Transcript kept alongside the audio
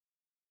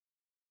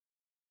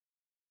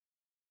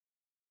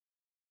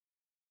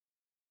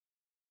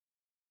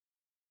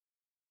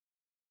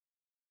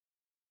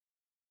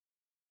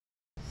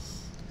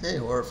Hey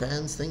horror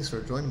fans, thanks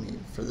for joining me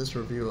for this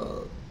review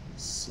of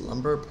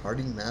Slumber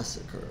Party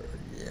Massacre.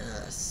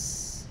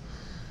 Yes.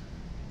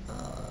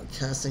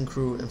 Cast and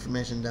crew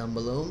information down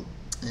below,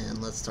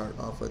 and let's start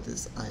off with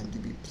this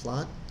IMDb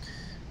plot.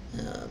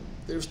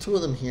 There's two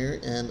of them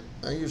here, and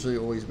I usually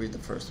always read the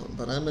first one,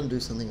 but I'm going to do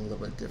something a little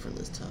bit different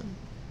this time.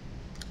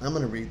 I'm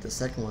going to read the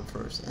second one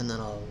first, and then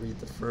I'll read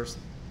the first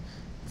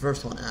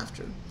one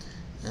after,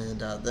 and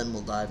then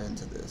we'll dive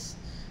into this.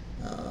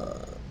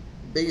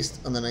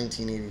 Based on the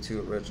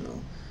 1982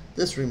 original,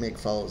 this remake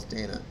follows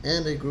Dana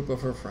and a group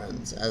of her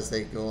friends as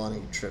they go on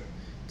a trip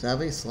to have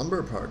a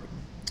slumber party.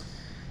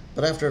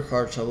 But after a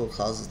car trouble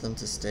causes them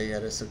to stay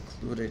at a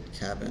secluded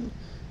cabin,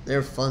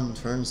 their fun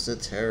turns to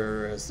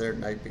terror as their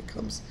night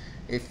becomes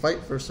a fight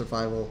for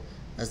survival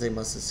as they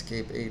must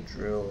escape a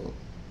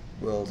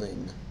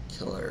drill-wielding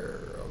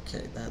killer.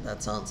 Okay,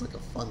 that sounds like a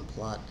fun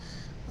plot,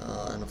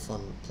 and a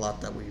fun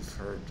plot that we've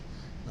heard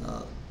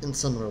in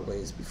similar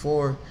ways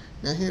before.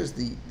 Now here's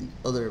the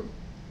other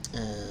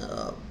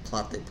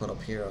plot they put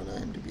up here on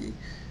IMDb,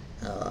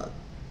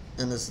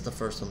 and this is the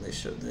first one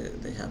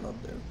they have up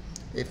there.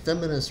 A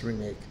feminist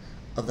remake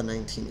of the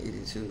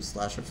 1982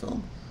 slasher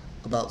film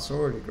about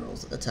sorority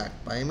girls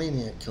attacked by a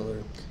maniac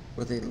killer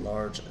with a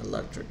large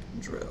electric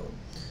drill.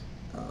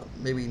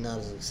 Maybe not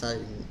as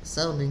exciting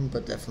sounding,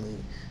 but definitely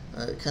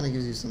kind of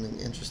gives you something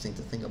interesting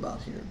to think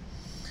about here.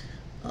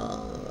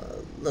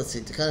 Let's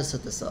see, to kind of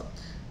set this up.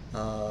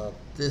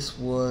 This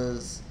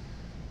was,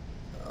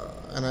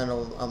 and I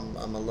know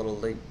I'm a little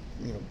late,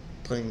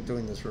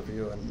 doing this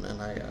review, and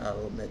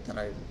I'll admit that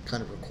I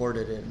kind of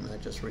recorded it and I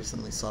just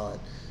recently saw it.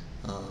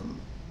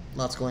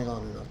 Lots going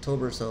on in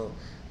October, so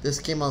this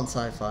came on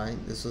Sci-Fi.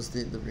 This was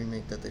the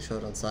remake that they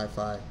showed on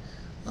Sci-Fi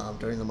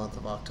during the month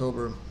of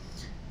October,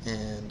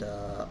 and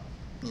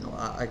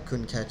I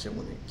couldn't catch it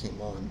when it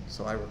came on,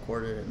 so I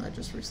recorded it and I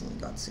just recently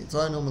got to see it. So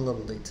I know I'm a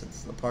little late to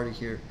the party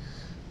here.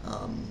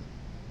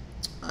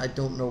 I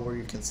don't know where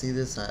you can see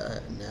this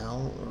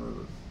now,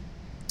 or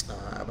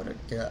I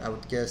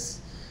would guess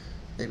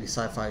maybe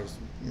Sci-Fi is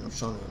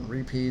showing it on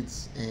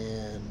repeats,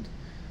 and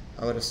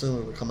I would assume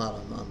it would come out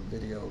on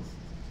video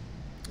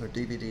or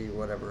DVD or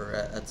whatever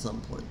at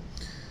some point.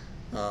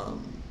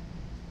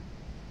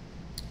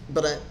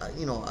 But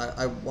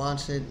I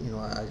watched it.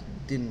 I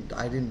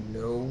didn't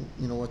know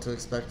what to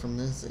expect from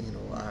this.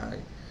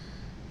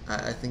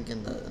 I think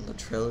in the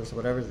trailers or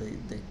whatever,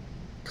 they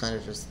kind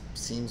of just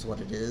seems what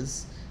it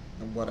is,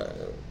 and what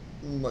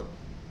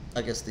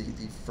I guess the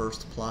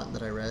first plot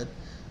that I read.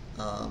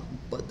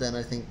 But then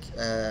I think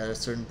at a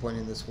certain point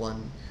in this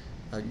one,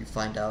 you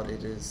find out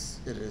it is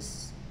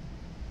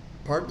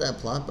part of that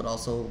plot, but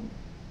also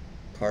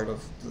part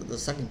of the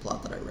second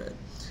plot that I read.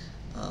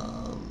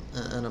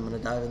 And I'm going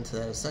to dive into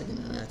that in a second,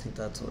 and I think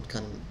that's what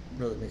kind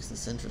of really makes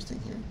this interesting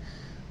here.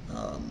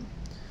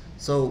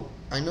 So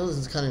I know this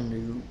is kind of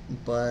new,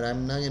 but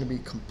I'm not going to be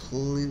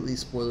completely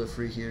spoiler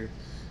free here,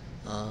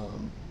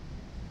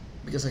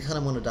 because I kind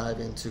of want to dive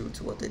into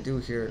what they do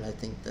here, and I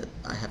think that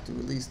I have to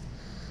at least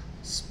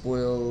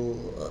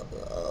spoil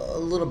a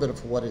little bit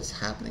of what is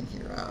happening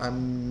here.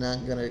 I'm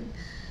not going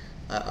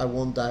to, I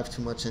won't dive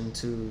too much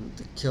into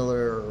the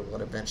killer or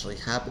what eventually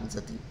happens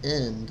at the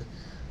end,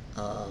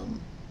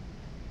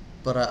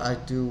 but I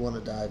do want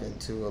to dive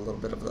into a little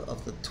bit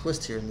of the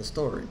twist here in the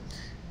story,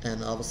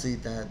 and obviously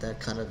that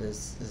kind of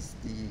is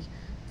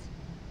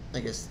the,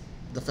 I guess,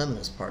 the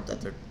feminist part that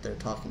they're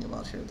talking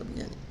about here at the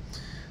beginning.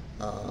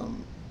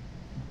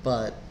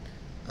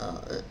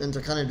 And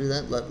to kind of do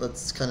that,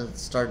 let's kind of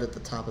start at the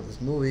top of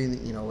this movie.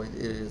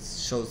 It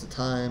shows the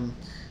time,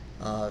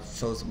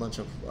 shows a bunch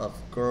of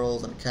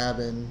girls in a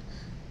cabin,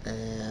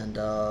 and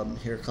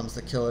here comes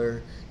the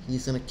killer.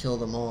 He's going to kill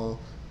them all.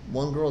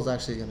 One girl's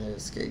actually going to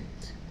escape,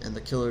 and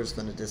the killer's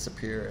going to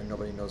disappear, and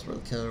nobody knows where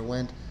the killer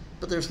went.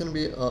 But there's going to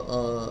be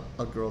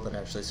a girl that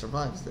actually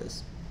survives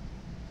this.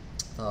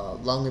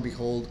 Long and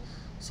behold,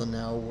 so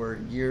now we're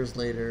years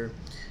later,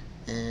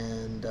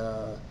 and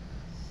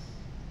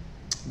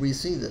we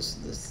see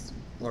this,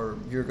 or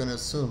you're going to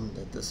assume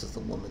that this is the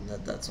woman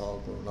that's all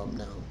grown up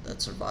now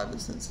that survived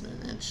this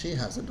incident, and she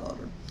has a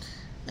daughter,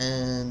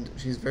 and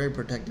she's very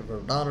protective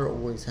of her daughter,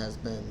 always has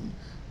been,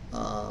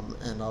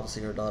 and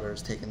obviously her daughter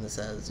has taken this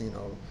as,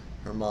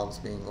 her mom's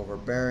being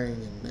overbearing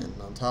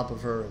and on top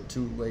of her and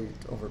too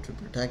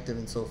protective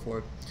and so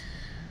forth.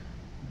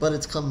 But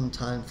it's come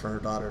time for her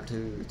daughter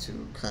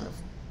to kind of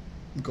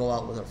go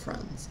out with her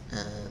friends,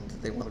 and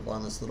they want to go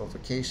on this little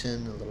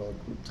vacation, a little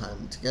group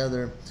time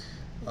together.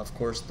 Of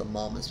course, the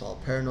mom is all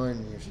paranoid,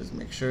 and you should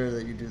make sure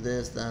that you do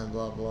this, that, and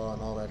blah, blah,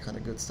 and all that kind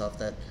of good stuff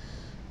that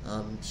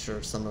I'm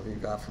sure some of you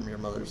got from your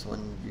mothers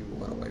when you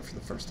went away for the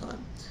first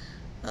time.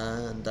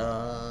 And,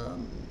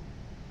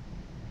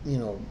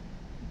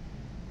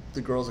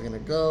 the girls are going to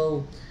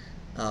go.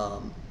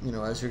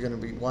 As you're going to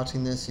be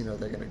watching this, they're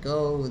going to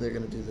go, they're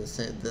going to do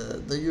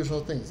the usual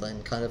things,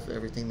 like kind of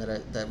everything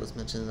that was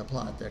mentioned in the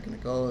plot. They're going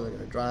to go, they're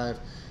going to drive,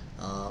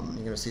 you're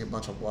going to see a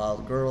bunch of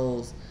wild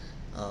girls,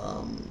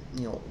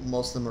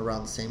 most of them are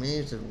around the same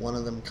age. One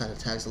of them kind of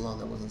tags along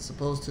that wasn't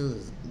supposed to.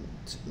 There's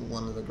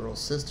one of the girl's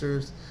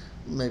sisters,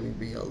 maybe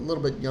be a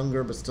little bit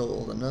younger, but still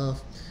old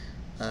enough.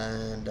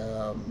 And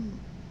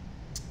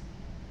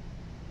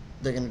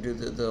they're gonna do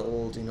the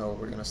old,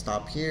 we're gonna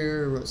stop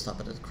here, we're gonna stop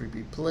at a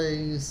creepy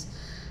place.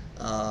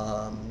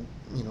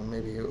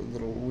 Maybe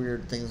little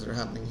weird things that are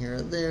happening here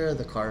and there.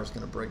 The car is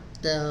gonna break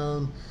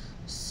down,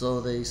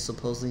 so they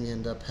supposedly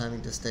end up having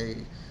to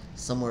stay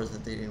somewhere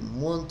that they didn't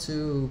want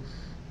to.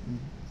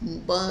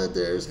 But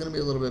there's gonna be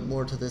a little bit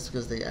more to this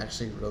because they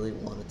actually really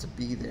wanted to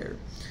be there.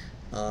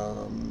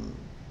 And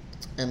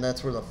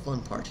that's where the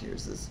fun part here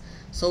is this.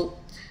 So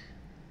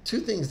two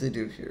things they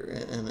do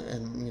here, and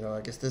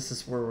I guess this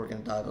is where we're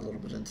going to dive a little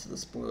bit into the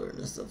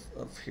spoilerness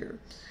of here,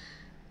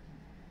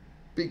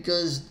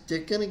 because they're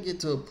going to get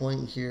to a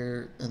point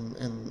here,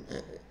 and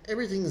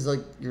everything's like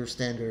your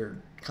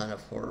standard kind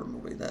of horror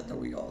movie that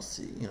we all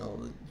see.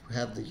 You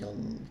have the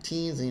young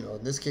teens, and,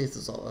 in this case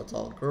it's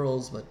all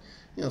girls, but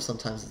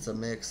sometimes it's a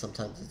mix,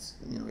 sometimes it's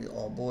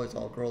all boys,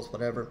 all girls,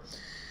 whatever.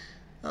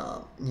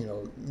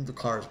 The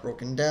car is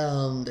broken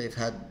down. They've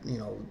had,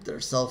 their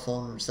cell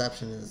phone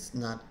reception is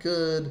not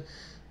good.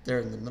 They're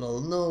in the middle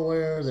of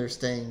nowhere. They're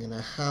staying in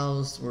a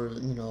house where,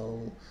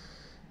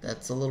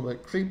 that's a little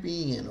bit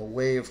creepy and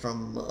away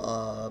from,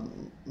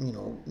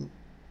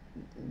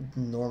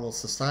 normal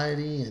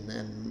society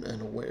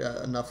and away,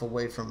 enough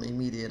away from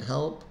immediate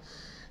help.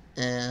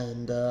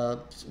 And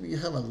so we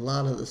have a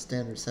lot of the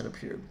standard setup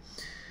here.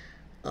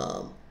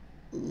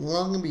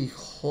 Long and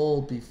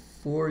behold,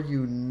 before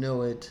you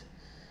know it,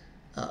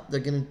 they're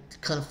going to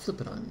kind of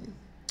flip it on you.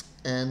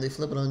 And they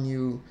flip it on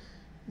you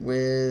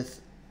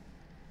with,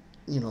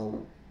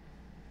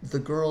 the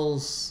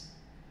girls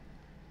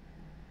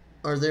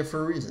are there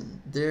for a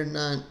reason. They're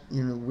not,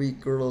 weak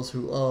girls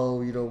who,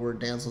 we're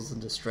damsels in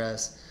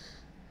distress.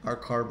 Our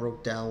car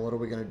broke down. What are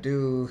we going to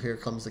do? Here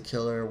comes the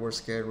killer. We're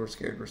scared, we're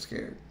scared, we're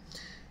scared.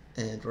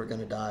 And we're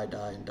going to die,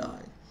 and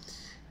die.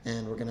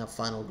 And we're going to have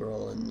final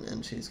girl,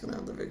 and she's going to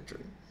have the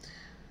victory.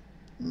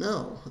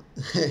 No,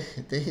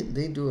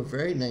 they do a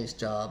very nice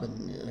job,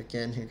 and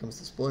again, here comes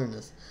the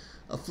spoilerness,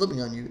 of flipping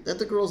on you that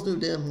the girls knew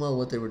damn well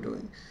what they were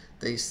doing.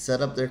 They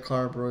set up their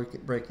car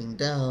breaking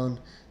down.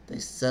 They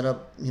set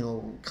up,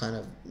 kind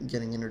of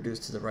getting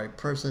introduced to the right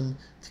person,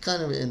 to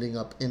kind of ending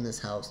up in this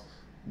house.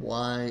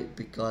 Why?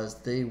 Because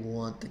they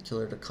want the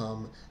killer to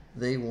come.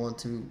 They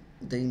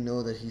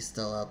know that he's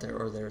still out there,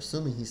 or they're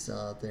assuming he's still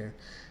out there,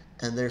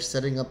 and they're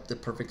setting up the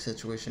perfect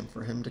situation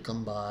for him to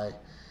come by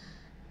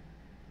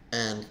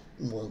and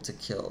want to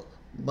kill.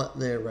 But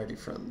they're ready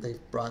for him.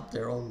 They've brought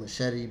their own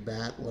machete,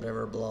 bat,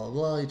 whatever, blah,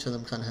 blah. Each of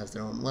them kind of has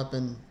their own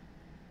weapon.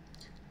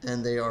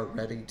 And they are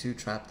ready to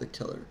trap the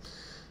killer.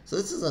 So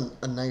this is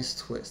a nice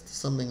twist.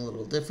 Something a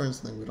little different,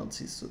 something we don't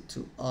see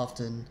too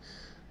often.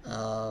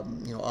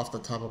 Off the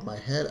top of my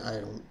head, I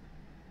don't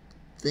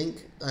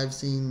think I've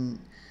seen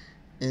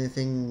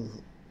anything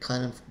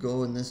kind of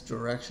go in this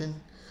direction.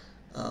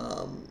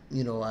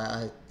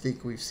 I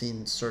think we've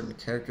seen certain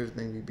characters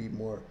maybe be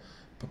more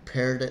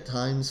prepared at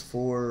times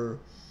for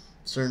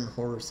certain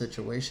horror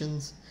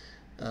situations.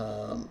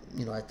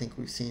 I think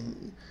we've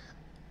seen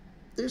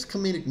there's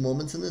comedic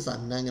moments in this.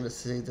 I'm not going to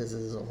say this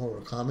is a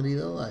horror comedy,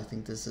 though. I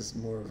think this is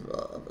more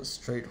of a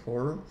straight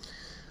horror.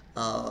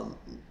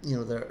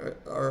 There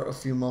are a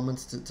few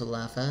moments to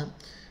laugh at,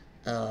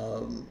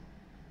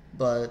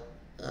 but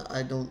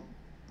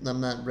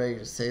I'm not ready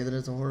to say that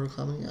it's a horror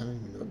comedy. I don't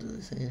even know, do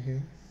they say it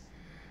here?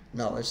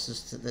 No, it's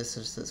just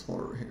this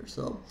horror here.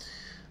 So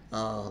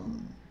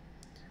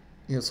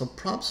so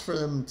props for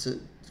them to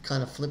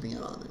kind of flipping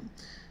it on him,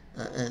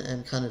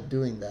 and kind of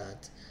doing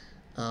that.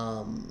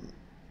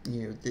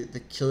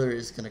 The killer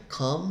is going to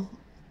come,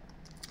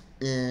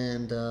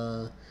 and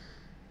they're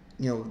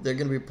going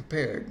to be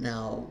prepared.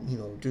 Now,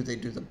 do they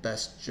do the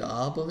best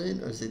job of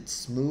it, or is it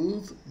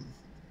smooth?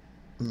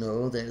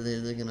 No, they're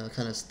going to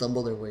kind of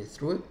stumble their way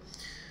through it.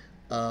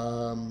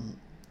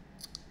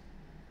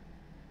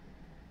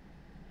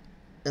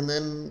 And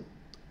then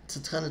to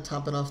kind of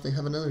top it off, they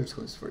have another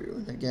twist for you.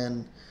 And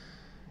again,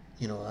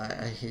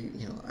 I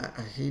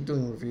hate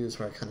doing reviews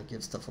where I kind of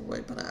give stuff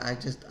away, but I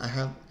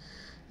have,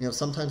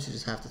 sometimes you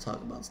just have to talk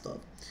about stuff.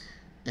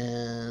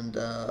 And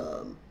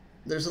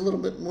there's a little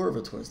bit more of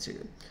a twist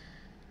here.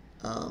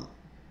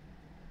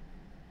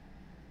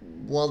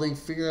 While they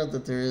figure out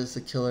that there is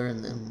a killer,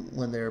 and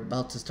when they're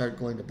about to start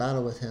going to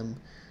battle with him,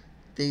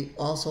 they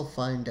also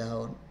find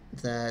out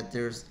that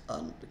there's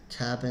a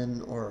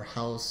cabin or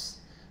house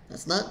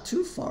that's not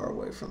too far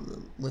away from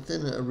them,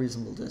 within a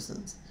reasonable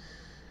distance.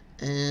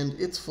 And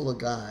it's full of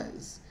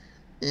guys.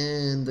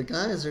 And the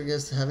guys are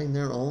just having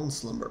their own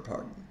slumber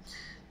party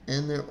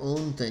and their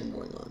own thing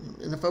going on.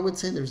 And if I would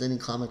say there's any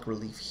comic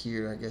relief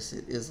here, I guess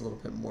it is a little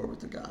bit more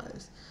with the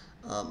guys.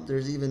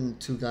 There's even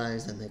two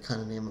guys, and they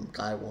kind of name them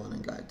Guy 1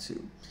 and Guy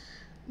 2.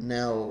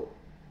 Now,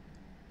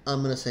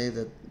 I'm going to say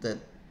that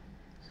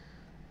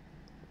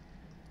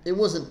it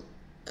wasn't,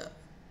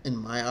 in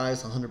my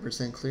eyes,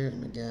 100% clear.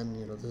 And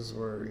again, this is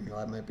where,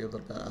 I might be a little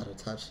bit out of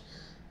touch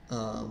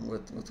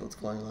with what's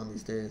going on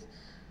these days.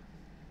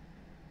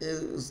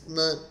 It was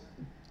not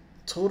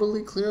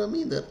totally clear on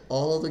me that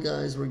all of the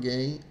guys were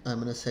gay. I'm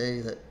gonna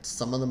say that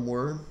some of them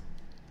were.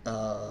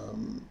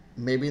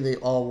 Maybe they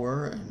all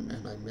were,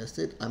 and I missed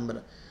it. I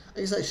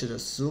guess I should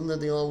assume that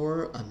they all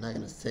were. I'm not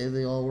gonna say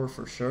they all were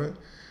for sure.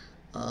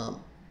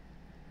 Um,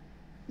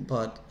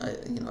 but I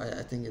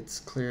think it's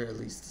clear at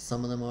least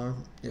some of them are,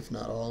 if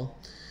not all,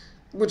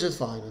 which is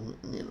fine.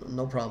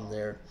 No problem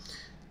there.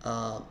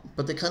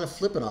 But they kind of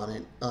flip it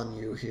on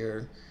you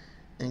here,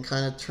 and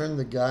kind of turn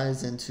the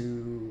guys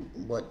into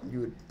what you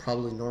would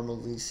probably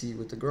normally see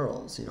with the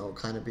girls.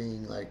 Kind of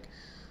being like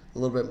a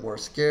little bit more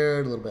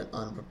scared, a little bit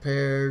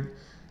unprepared,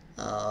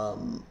 a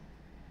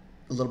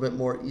little bit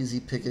more easy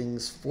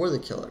pickings for the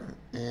killer.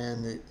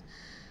 And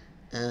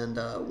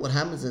what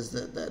happens is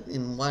that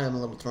why I'm a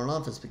little thrown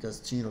off is because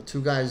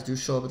two guys do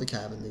show up at the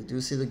cabin. They do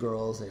see the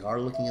girls. They are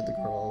looking at the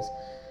girls,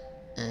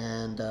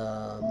 and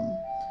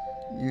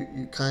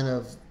you kind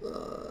of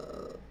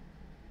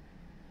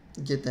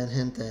get that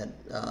hint that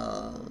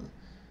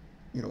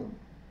you know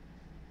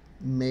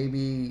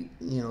maybe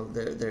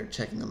they're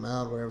checking them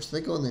out, or whatever. So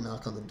they go and they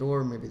knock on the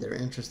door. Maybe they're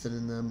interested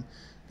in them.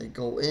 They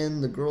go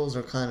in. The girls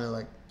are kind of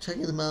like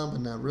checking them out,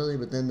 but not really.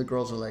 But then the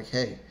girls are like,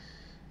 hey,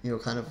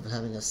 kind of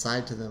having a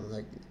side to them,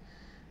 like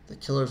the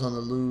killer's on the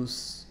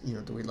loose.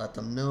 Do we let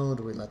them know?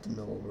 Do we let them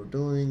know what we're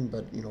doing?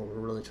 But we're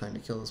really trying to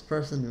kill this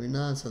person. Do we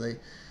not?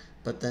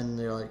 But then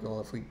they're like, well,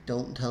 if we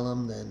don't tell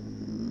them,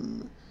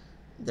 then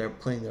they're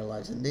putting their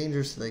lives in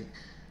danger. So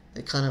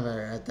they kind of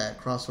are at that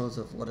crossroads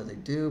of what do they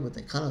do, but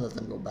they kind of let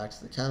them go back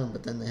to the cabin.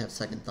 But then they have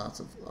second thoughts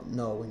of,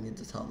 no, we need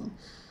to tell them.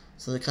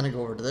 So they kind of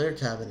go over to their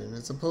cabin, and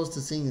as opposed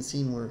to seeing a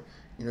scene where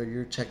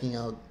you're checking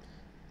out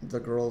the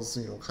girls,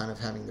 kind of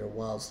having their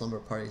wild slumber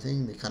party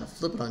thing, they kind of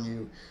flip it on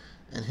you,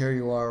 and here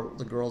you are,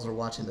 the girls are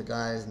watching the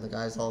guys, and the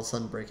guys all of a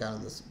sudden break out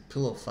in this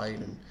pillow fight,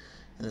 and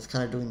it's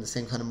kind of doing the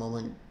same kind of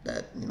moment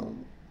that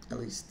at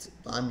least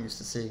I'm used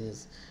to seeing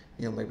is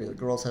maybe the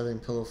girls having a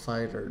pillow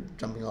fight or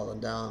jumping all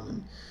and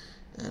down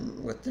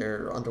and with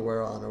their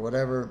underwear on or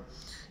whatever.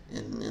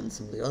 In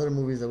some of the other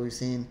movies that we've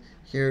seen,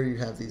 here you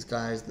have these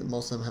guys that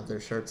most of them have their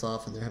shirts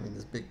off and they're having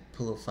this big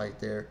pillow fight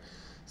there.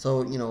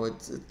 So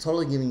it's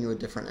totally giving you a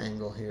different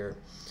angle here.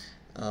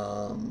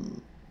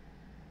 Kind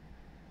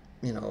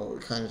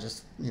of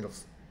just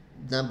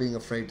not being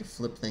afraid to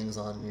flip things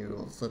on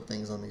you, flip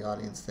things on the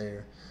audience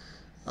there.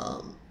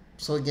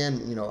 So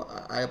again,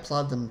 I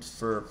applaud them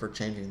for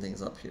changing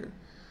things up here.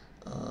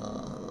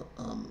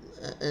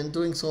 And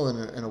doing so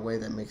in a way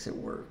that makes it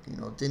work.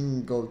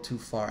 Didn't go too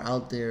far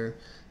out there,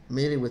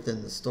 made it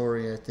within the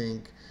story, I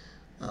think.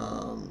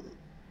 I'm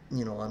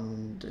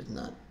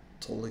not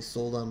totally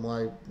sold on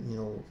why,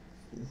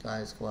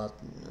 guys go out,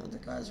 the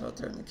guys are out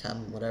there in the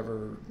cabin,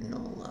 whatever, I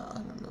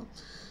don't know.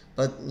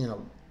 But,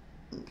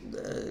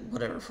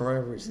 whatever, for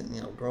whatever reason,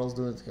 girls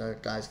do it,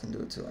 guys can do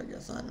it too, I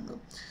guess, I don't know.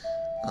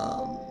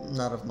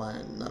 Not of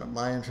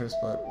my interest,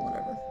 but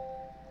whatever.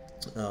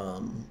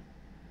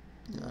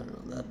 I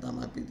don't know, that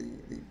might be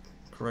the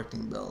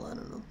correcting bell, I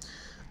don't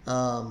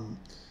know.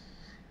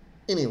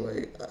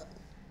 Anyway,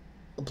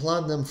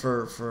 applaud them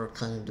for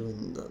kind of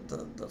doing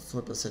the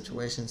flip of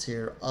situations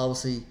here.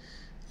 Obviously,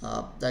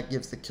 that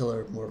gives the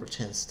killer more of a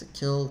chance to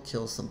kill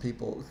some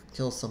people,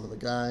 kill some of the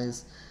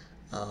guys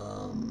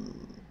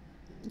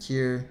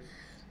here.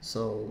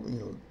 So,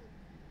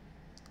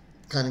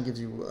 kind of gives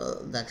you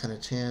that kind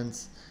of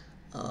chance.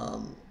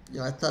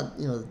 I thought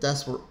the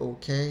deaths were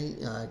okay.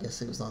 I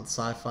guess it was on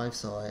Sci-Fi,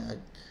 so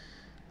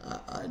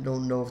I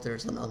don't know if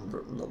there's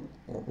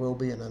or will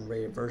be an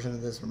unrated version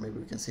of this, or maybe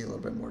we can see a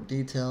little bit more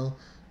detail.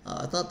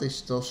 I thought they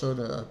still showed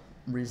a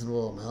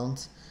reasonable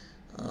amount.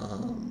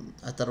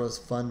 I thought it was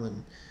fun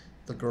when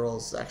the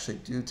girls actually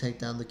do take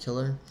down the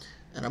killer,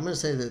 and I'm going to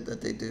say that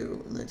they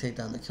do, and they take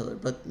down the killer.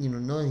 But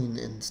knowing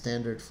in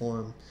standard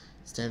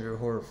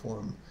horror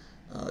form,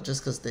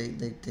 just because they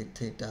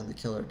take down the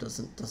killer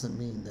doesn't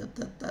mean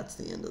that's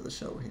the end of the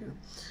show here.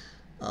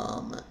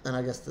 And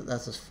I guess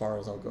that's as far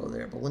as I'll go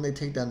there. But when they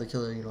take down the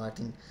killer, I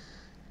think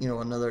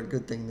another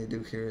good thing they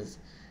do here is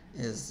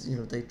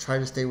they try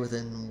to stay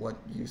within what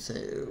you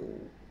say,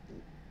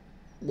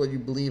 what you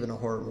believe in a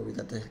horror movie,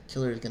 that the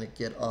killer is going to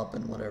get up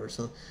and whatever.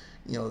 So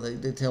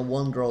they tell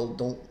one girl,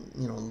 don't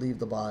leave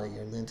the body,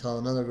 and they tell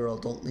another girl,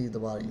 don't leave the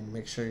body, and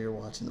make sure you're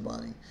watching the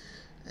body.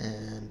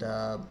 And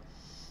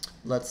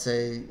let's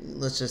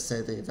just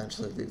say they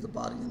eventually leave the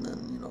body, and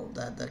then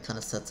that kind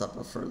of sets up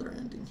a further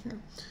ending here.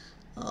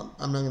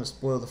 I'm not going to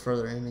spoil the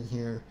further ending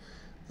here.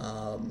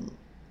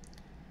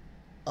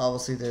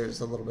 Obviously,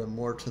 there's a little bit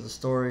more to the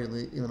story,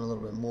 even a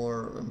little bit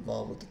more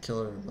involved with the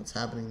killer and what's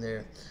happening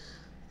there.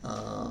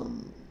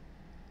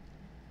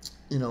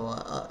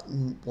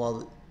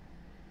 While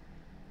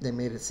they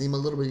made it seem a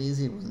little bit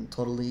easy, it wasn't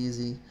totally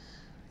easy.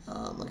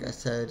 Like I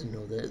said,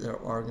 there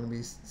are going to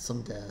be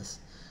some deaths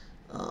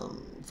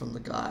from the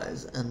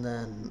guys, and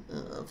then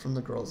from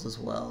the girls as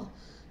well.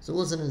 So it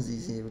wasn't as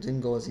easy. It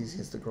didn't go as easy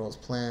as the girls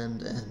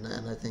planned,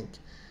 and I think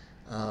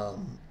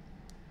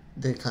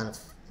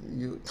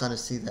you kind of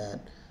see that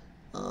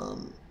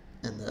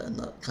and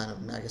the kind of,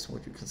 I guess,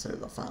 what you consider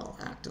the final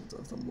act of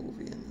the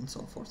movie and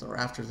so forth, or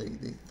after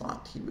they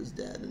thought he was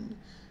dead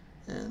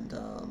and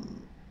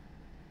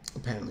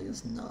apparently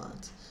is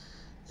not,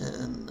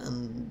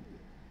 and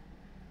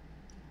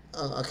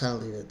I'll kind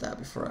of leave it at that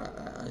before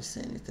I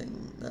say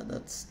anything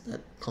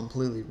that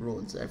completely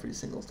ruins every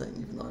single thing,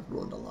 even though I've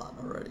ruined a lot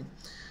already.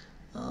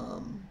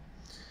 Um,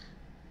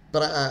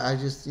 but I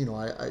just,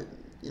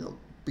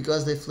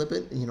 because they flip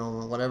it,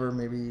 whatever,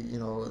 maybe,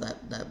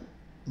 that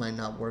might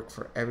not work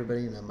for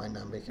everybody, and that might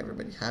not make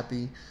everybody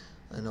happy.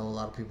 I know a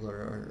lot of people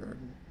are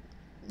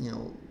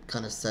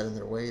kind of set in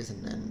their ways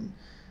and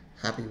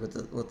happy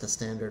with the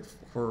standard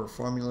horror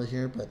formula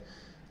here, but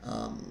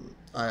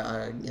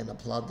I again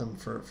applaud them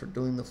for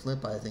doing the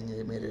flip. I think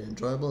it made it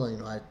enjoyable.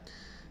 I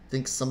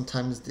think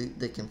sometimes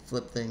they can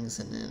flip things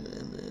and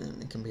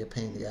it can be a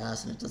pain in the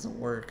ass and it doesn't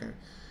work, or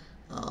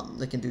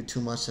they can do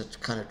too much to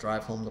kind of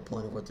drive home the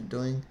point of what they're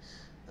doing.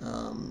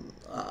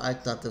 I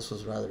thought this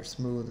was rather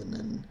smooth, and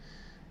then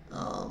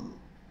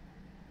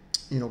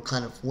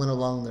kind of went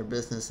along their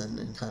business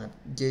and kind of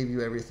gave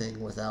you everything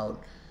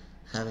without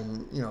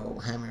having,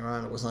 hammering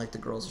around. It wasn't like the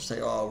girls would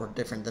say, oh, we're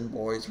different than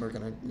boys, we're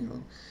going to,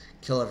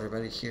 kill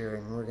everybody here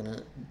and we're going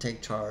to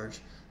take charge.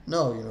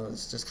 No,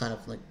 it's just kind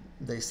of like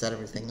they set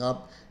everything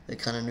up. They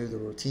kind of knew the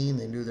routine.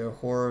 They knew their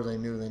horror. They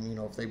knew then,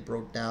 if they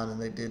broke down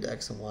and they did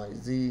X and Y,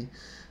 Z,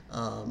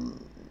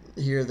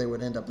 here they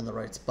would end up in the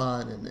right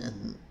spot,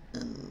 and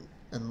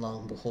lo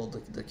and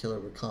behold, the killer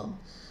would come.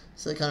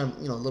 So they kind of,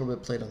 a little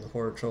bit played on the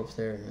horror tropes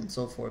there and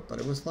so forth, but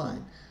it was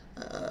fine.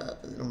 I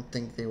don't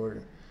think they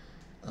went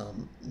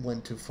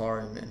too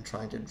far in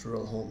trying to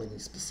drill home any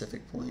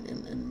specific point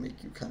and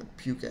make you kind of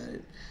puke at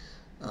it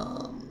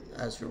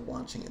as you're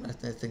watching it. I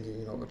think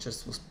it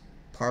just was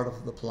part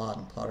of the plot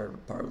and part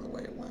of the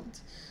way it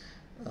went.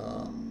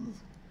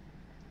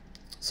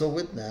 So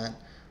with that,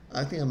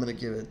 I think I'm going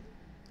to give it.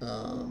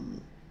 I'm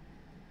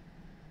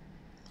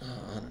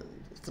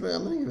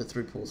going to give it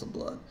 3 pools of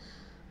blood.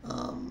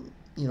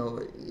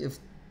 If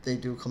they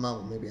do come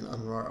out with maybe an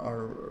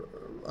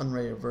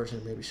unrated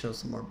version, maybe show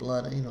some more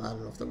blood. I don't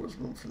know if there was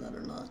room for that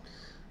or not.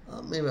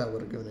 Maybe I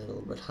would have given it a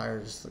little bit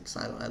higher, just because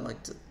I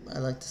like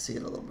to see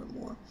it a little bit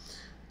more.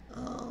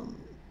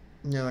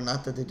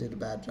 Not that they did a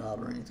bad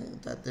job or anything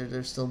like that.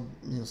 There's still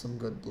some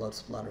good blood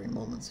splattering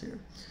moments here,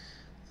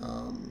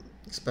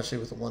 especially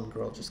with the one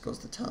girl just goes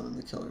to town and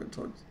they kill her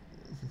towards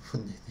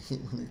when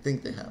they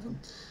think they have him,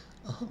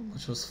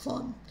 which was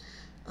fun.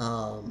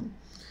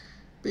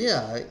 But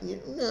yeah,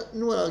 you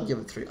know what? I'll give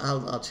it 3.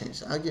 I'll change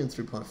that. I'll give it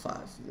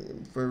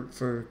 3.5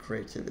 for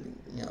creativity.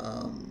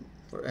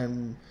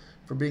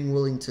 For being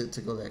willing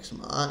to go the extra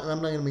mile. And I'm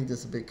not gonna make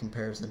this a big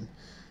comparison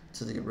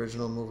to the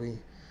original movie.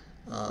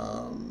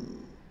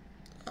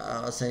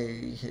 I'll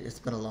say it's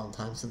been a long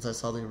time since I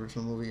saw the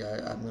original movie.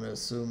 I'm gonna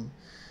assume.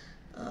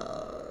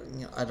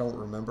 I don't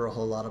remember a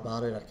whole lot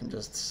about it. I can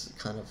just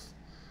kind of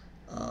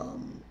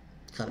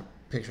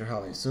picture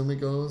how I assume it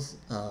goes.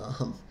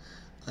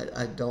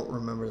 I don't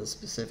remember the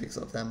specifics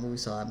of that movie,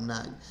 so I'm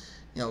not,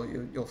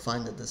 you'll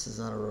find that this is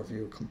not a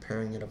review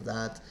comparing it of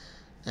that,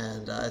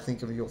 and I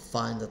think you'll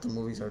find that the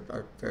movies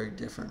are very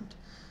different,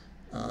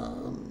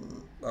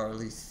 or at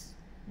least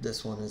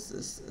this one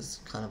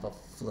is kind of a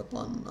flip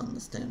on the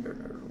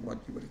standard or what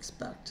you would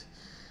expect.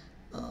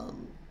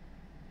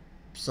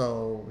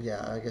 So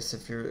yeah, I guess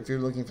if you're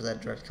looking for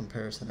that direct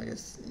comparison, I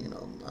guess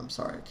I'm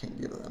sorry, I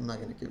can't give it. I'm not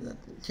gonna give that.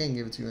 Can't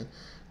give it to you.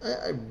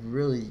 I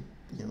really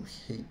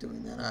hate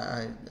doing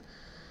that.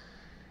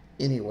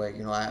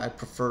 Anyway, I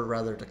prefer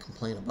rather to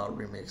complain about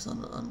remakes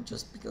on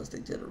just because they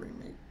did a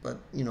remake. But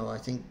I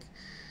think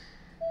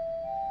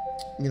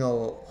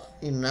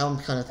now I'm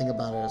kind of thinking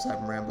about it as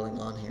I'm rambling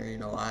on here.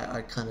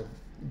 I kind of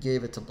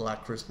gave it to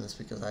Black Christmas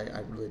because I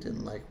really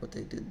didn't like what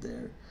they did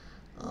there.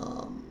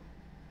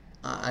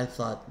 I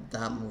thought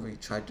that movie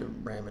tried to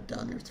ram it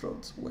down your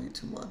throats way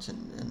too much,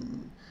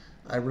 and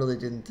I really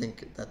didn't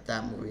think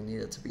that movie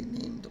needed to be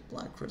named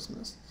Black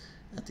Christmas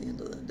at the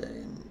end of the day.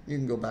 And you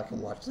can go back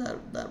and watch that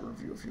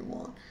review if you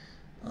want.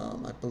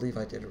 I believe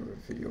I did a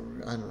video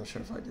review. I'm not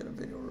sure if I did a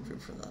video review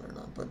for that or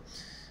not, but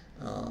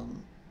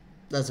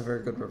that's a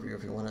very good review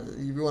if you want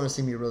to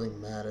see me really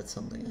mad at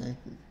something,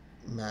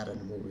 mad at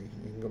a movie.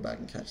 You can go back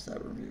and catch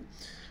that review.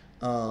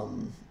 But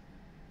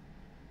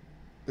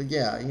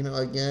yeah,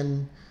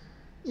 again,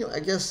 I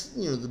guess,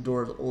 the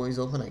door is always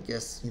open. I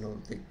guess,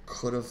 they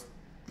could have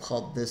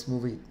called this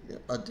movie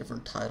a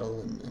different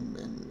title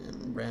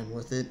and ran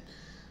with it.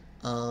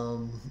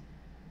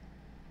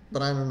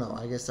 But I don't know.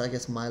 I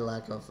guess my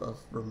lack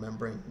of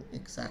remembering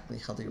exactly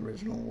how the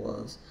original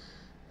was,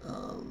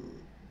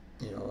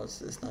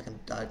 it's not going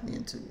to dive me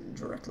into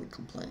directly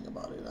complaining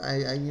about it.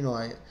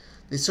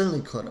 They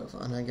certainly could have,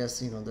 and I guess,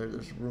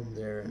 there's room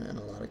there in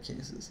a lot of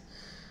cases,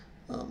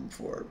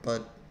 for it.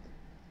 But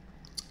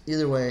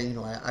either way,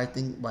 I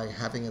think by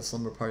having a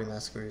Slumber Party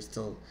Massacre, it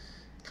still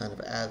kind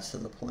of adds to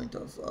the point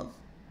of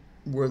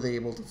were they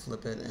able to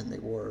flip it, and they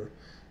were,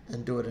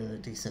 and do it in a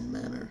decent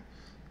manner,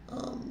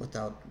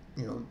 without,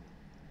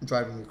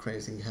 driving you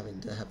crazy, having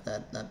to have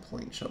that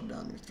point shoved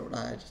down your throat.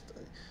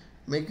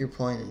 make your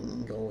point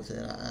and go with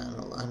it.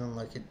 I don't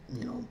like it,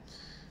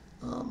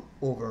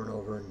 over and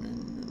over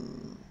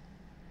and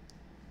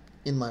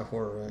in my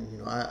horror.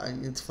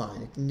 It's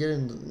fine. It can get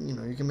into,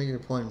 you can make your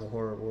point in the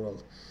horror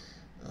world.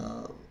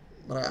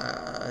 But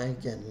I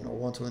again,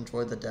 want to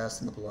enjoy the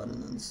deaths and the blood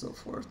and so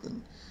forth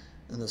and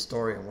the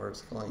story and where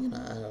it's going.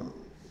 I don't,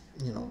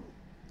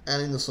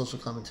 adding the social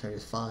commentary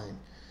is fine.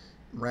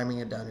 Ramming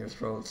it down your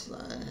throats,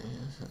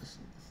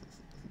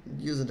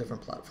 use a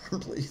different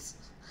platform, please.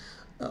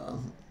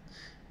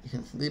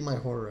 Leave my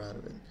horror out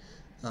of it.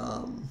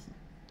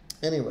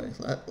 Anyway,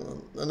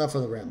 enough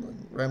of the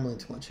rambling. Rambling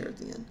too much here at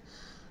the end.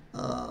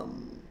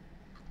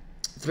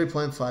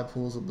 3.5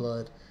 pools of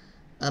blood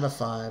out of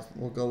 5.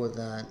 We'll go with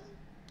that.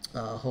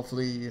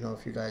 Hopefully,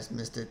 if you guys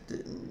missed it,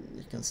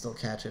 you can still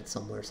catch it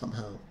somewhere,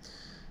 somehow.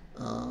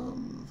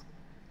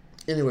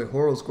 Anyway,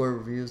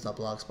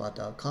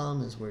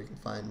 horrorscorereviews.blogspot.com is where you can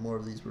find more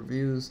of these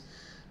reviews.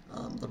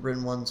 The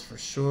written ones for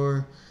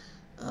sure.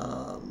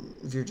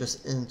 If you're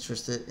just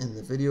interested in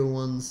the video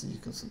ones, you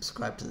can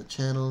subscribe to the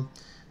channel.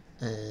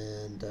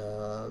 And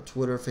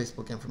Twitter,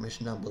 Facebook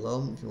information down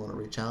below if you want to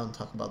reach out and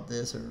talk about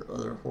this or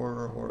other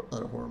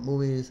horror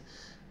movies.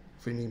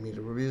 If you need me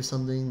to review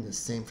something, the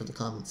same for the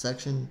comment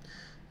section.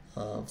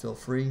 Feel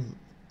free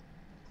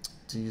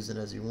to use it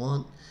as you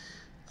want.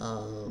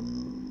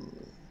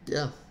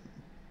 Yeah,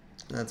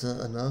 that's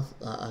enough.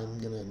 I'm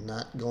gonna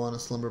not go on a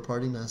slumber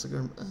party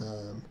massacre.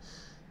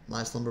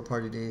 My slumber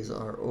party days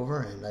are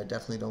over, and I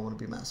definitely don't want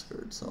to be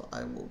massacred. So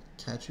I will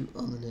catch you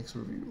on the next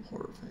review,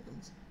 horror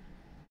fans.